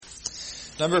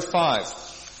Number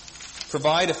 5,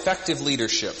 provide effective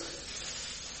leadership.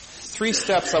 3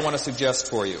 steps I want to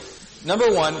suggest for you.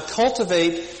 Number 1,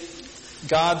 cultivate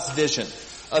God's vision.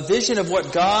 A vision of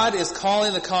what God is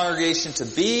calling the congregation to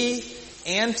be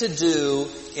and to do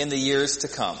in the years to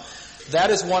come. That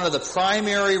is one of the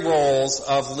primary roles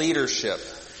of leadership.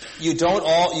 You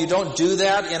don't do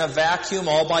that in a vacuum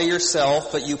all by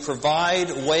yourself, but you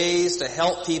provide ways to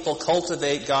help people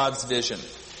cultivate God's vision.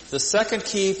 The second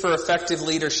key for effective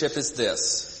leadership is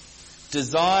this: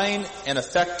 design an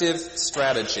effective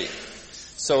strategy.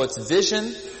 So it's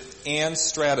vision and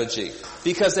strategy.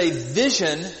 Because a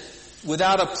vision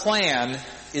without a plan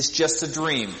is just a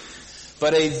dream.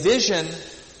 But a vision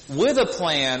with a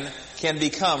plan can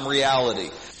become reality.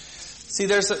 See,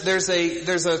 there's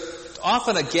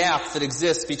often a gap that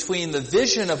exists between the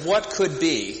vision of what could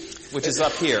be, which is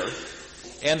up here,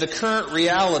 and the current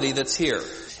reality that's here.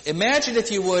 Imagine,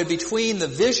 if you would, between the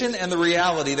vision and the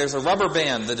reality, there's a rubber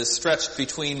band that is stretched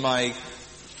between my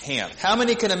hand. How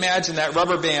many can imagine that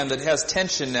rubber band that has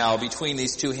tension now between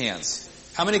these two hands?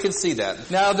 How many can see that?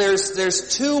 Now,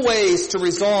 there's 2 ways to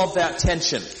resolve that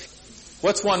tension.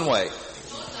 What's one way?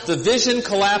 The vision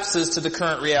collapses to the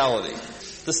current reality.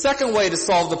 The second way to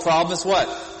solve the problem is what?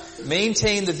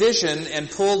 Maintain the vision and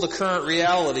pull the current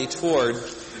reality toward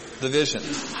the vision.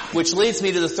 Which leads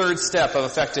me to the third step of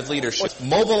effective leadership.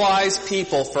 Mobilize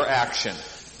people for action.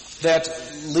 That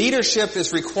leadership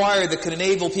is required that can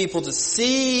enable people to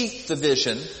see the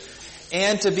vision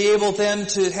and to be able then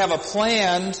to have a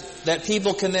plan that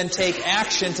people can then take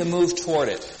action to move toward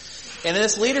it. And in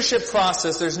this leadership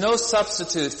process, there's no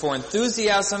substitute for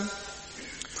enthusiasm,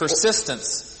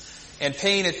 persistence, and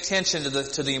paying attention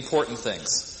to the important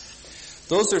things.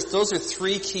 Those are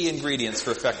 3 key ingredients for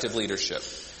effective leadership.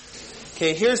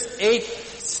 Okay, here's 8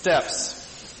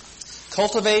 steps.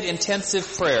 Cultivate intensive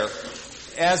prayer.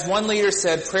 As one leader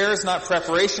said, prayer is not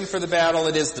preparation for the battle,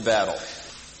 it is the battle.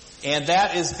 And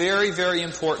that is very, very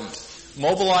important.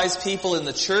 Mobilize people in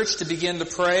the church to begin to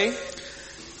pray.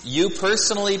 You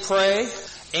personally pray.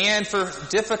 And for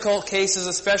difficult cases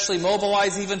especially,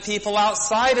 mobilize even people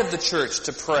outside of the church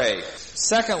to pray.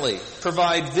 Secondly,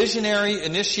 provide visionary,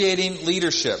 initiating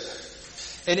leadership.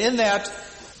 And in that,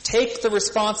 take the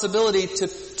responsibility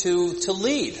to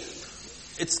lead.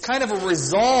 It's kind of a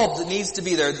resolve that needs to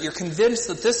be there. You're convinced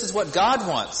that this is what God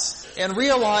wants. And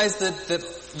realize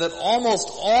that almost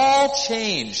all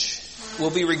change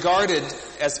will be regarded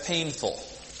as painful.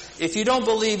 If you don't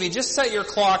believe me, just set your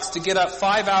clocks to get up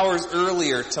 5 hours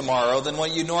earlier tomorrow than what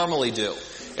you normally do.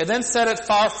 And then set it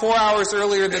 4 hours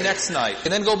earlier the next night.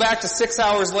 And then go back to 6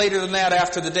 hours later than that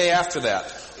after the day after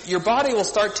that. Your body will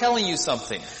start telling you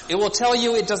something. It will tell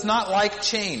you it does not like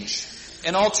change.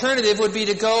 An alternative would be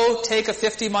to go take a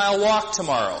 50-mile walk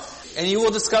tomorrow. And you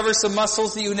will discover some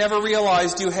muscles that you never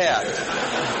realized you had.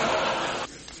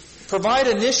 Provide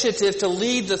initiative to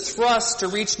lead the thrust to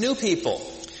reach new people.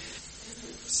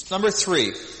 Number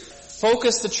 3,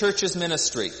 focus the church's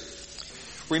ministry.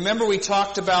 Remember, we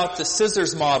talked about the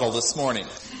scissors model this morning.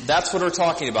 That's what we're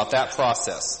talking about, that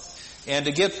process. And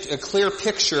to get a clear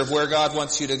picture of where God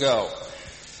wants you to go.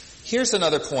 Here's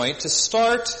another point. To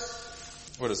start,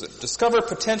 discover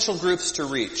potential groups to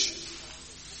reach.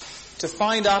 To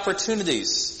find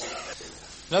opportunities.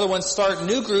 Another one, start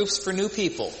new groups for new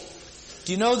people.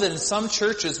 Do you know that in some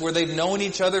churches where they've known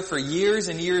each other for years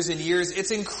and years and years, it's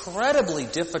incredibly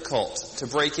difficult to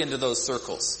break into those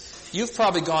circles? You've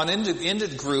probably gone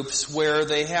into groups where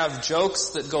they have jokes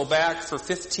that go back for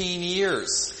 15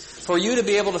 years. For you to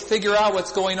be able to figure out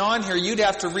what's going on here, you'd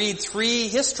have to read 3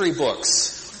 history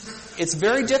books. It's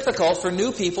very difficult for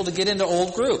new people to get into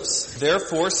old groups.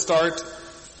 Therefore, start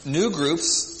new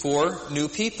groups for new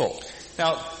people.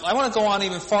 Now, I want to go on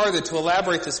even farther to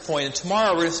elaborate this point, and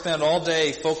tomorrow we're going to spend all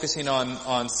day focusing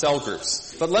on cell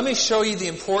groups. But let me show you the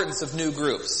importance of new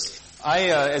groups. I,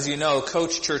 as you know,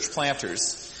 coach church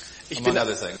planters, among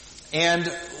other things. And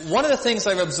one of the things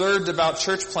I've observed about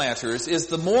church planters is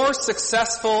the more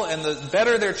successful and the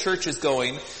better their church is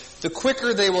going, the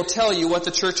quicker they will tell you what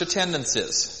the church attendance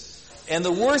is. And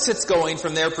the worse it's going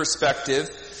from their perspective,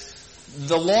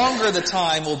 the longer the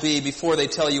time will be before they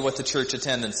tell you what the church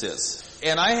attendance is.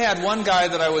 And I had one guy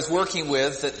that I was working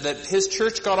with that his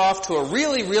church got off to a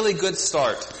really, really good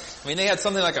start. I mean, they had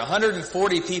something like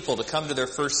 140 people to come to their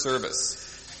first service.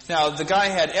 Now, the guy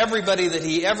had everybody that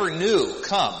he ever knew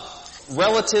come.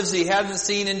 Relatives he hadn't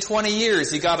seen in 20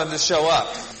 years, he got them to show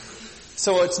up.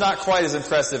 So it's not quite as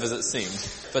impressive as it seemed.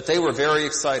 But they were very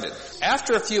excited.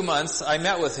 After a few months, I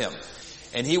met with him.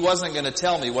 And he wasn't going to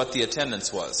tell me what the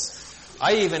attendance was.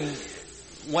 I even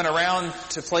went around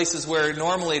to places where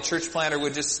normally a church planter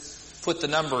would just put the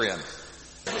number in.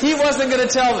 He wasn't going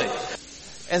to tell me.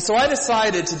 And so I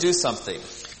decided to do something.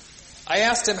 I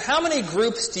asked him, how many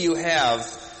groups do you have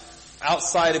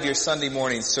outside of your Sunday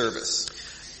morning service?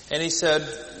 And he said,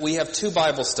 we have 2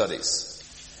 Bible studies.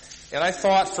 And I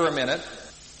thought for a minute,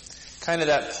 kind of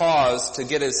that pause to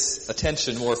get his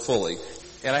attention more fully.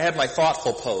 And I had my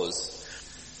thoughtful pose.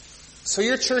 So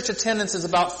your church attendance is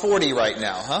about 40 right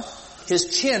now, huh?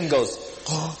 His chin goes,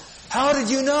 oh, how did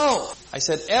you know? I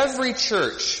said, every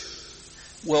church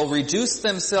will reduce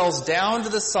themselves down to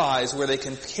the size where they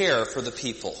can care for the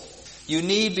people. You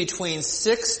need between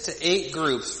 6 to 8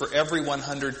 groups for every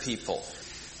 100 people.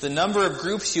 The number of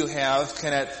groups you have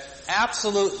can at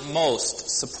absolute most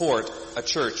support a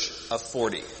church of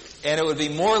 40. And it would be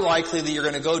more likely that you're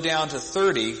going to go down to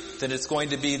 30 than it's going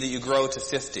to be that you grow to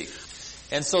 50.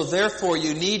 And so therefore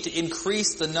you need to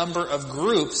increase the number of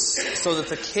groups so that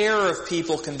the care of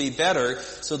people can be better,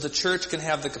 so the church can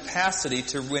have the capacity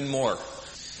to win more.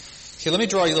 Okay, let me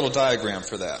draw you a little diagram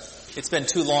for that. It's been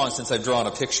too long since I've drawn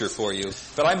a picture for you.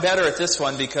 But I'm better at this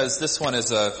one because this one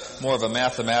is more of a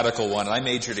mathematical one. I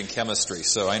majored in chemistry,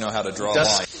 so I know how to draw a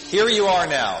line. Here you are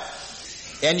now.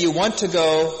 And you want to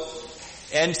go,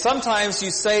 and sometimes you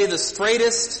say the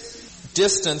straightest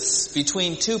distance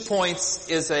between 2 points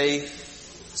is a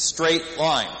straight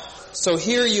line. So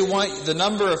here you want the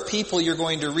number of people you're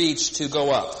going to reach to go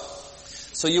up.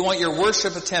 So you want your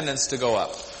worship attendance to go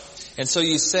up. And so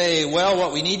you say, well,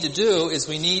 what we need to do is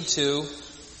we need to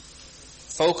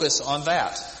focus on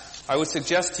that. I would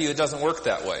suggest to you it doesn't work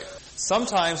that way.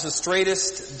 Sometimes the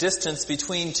straightest distance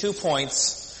between 2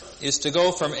 points is to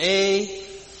go from A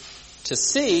to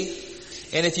C,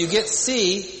 and if you get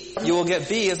C, you will get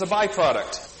B as a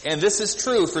byproduct. And this is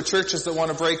true for churches that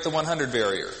want to break the 100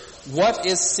 barrier. What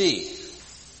is C?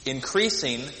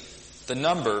 Increasing the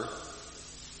number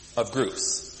of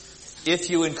groups. If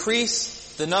you increase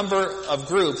the number of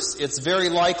groups, it's very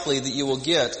likely that you will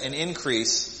get an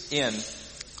increase in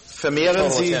total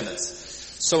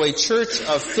attendance. So a church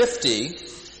of 50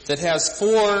 that has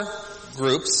 4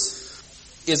 groups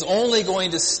is only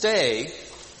going to stay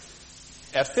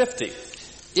at 50.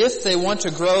 If they want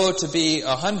to grow to be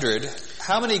 100,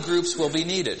 how many groups will be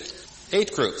needed?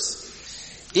 8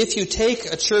 groups. If you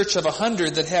take a church of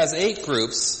 100 that has 8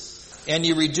 groups and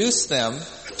you reduce them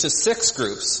to 6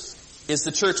 groups, is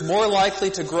the church more likely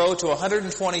to grow to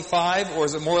 125 or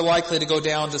is it more likely to go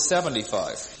down to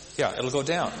 75? Yeah, it'll go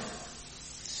down.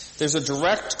 There's a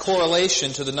direct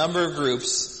correlation to the number of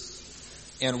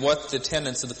groups and what the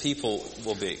attendance of the people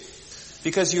will be.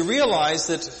 Because you realize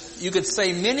that you could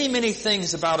say many, many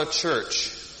things about a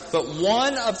church, but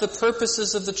one of the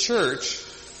purposes of the church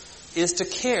is to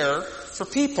care for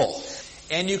people.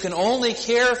 And you can only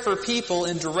care for people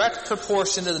in direct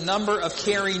proportion to the number of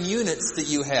caring units that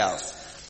you have.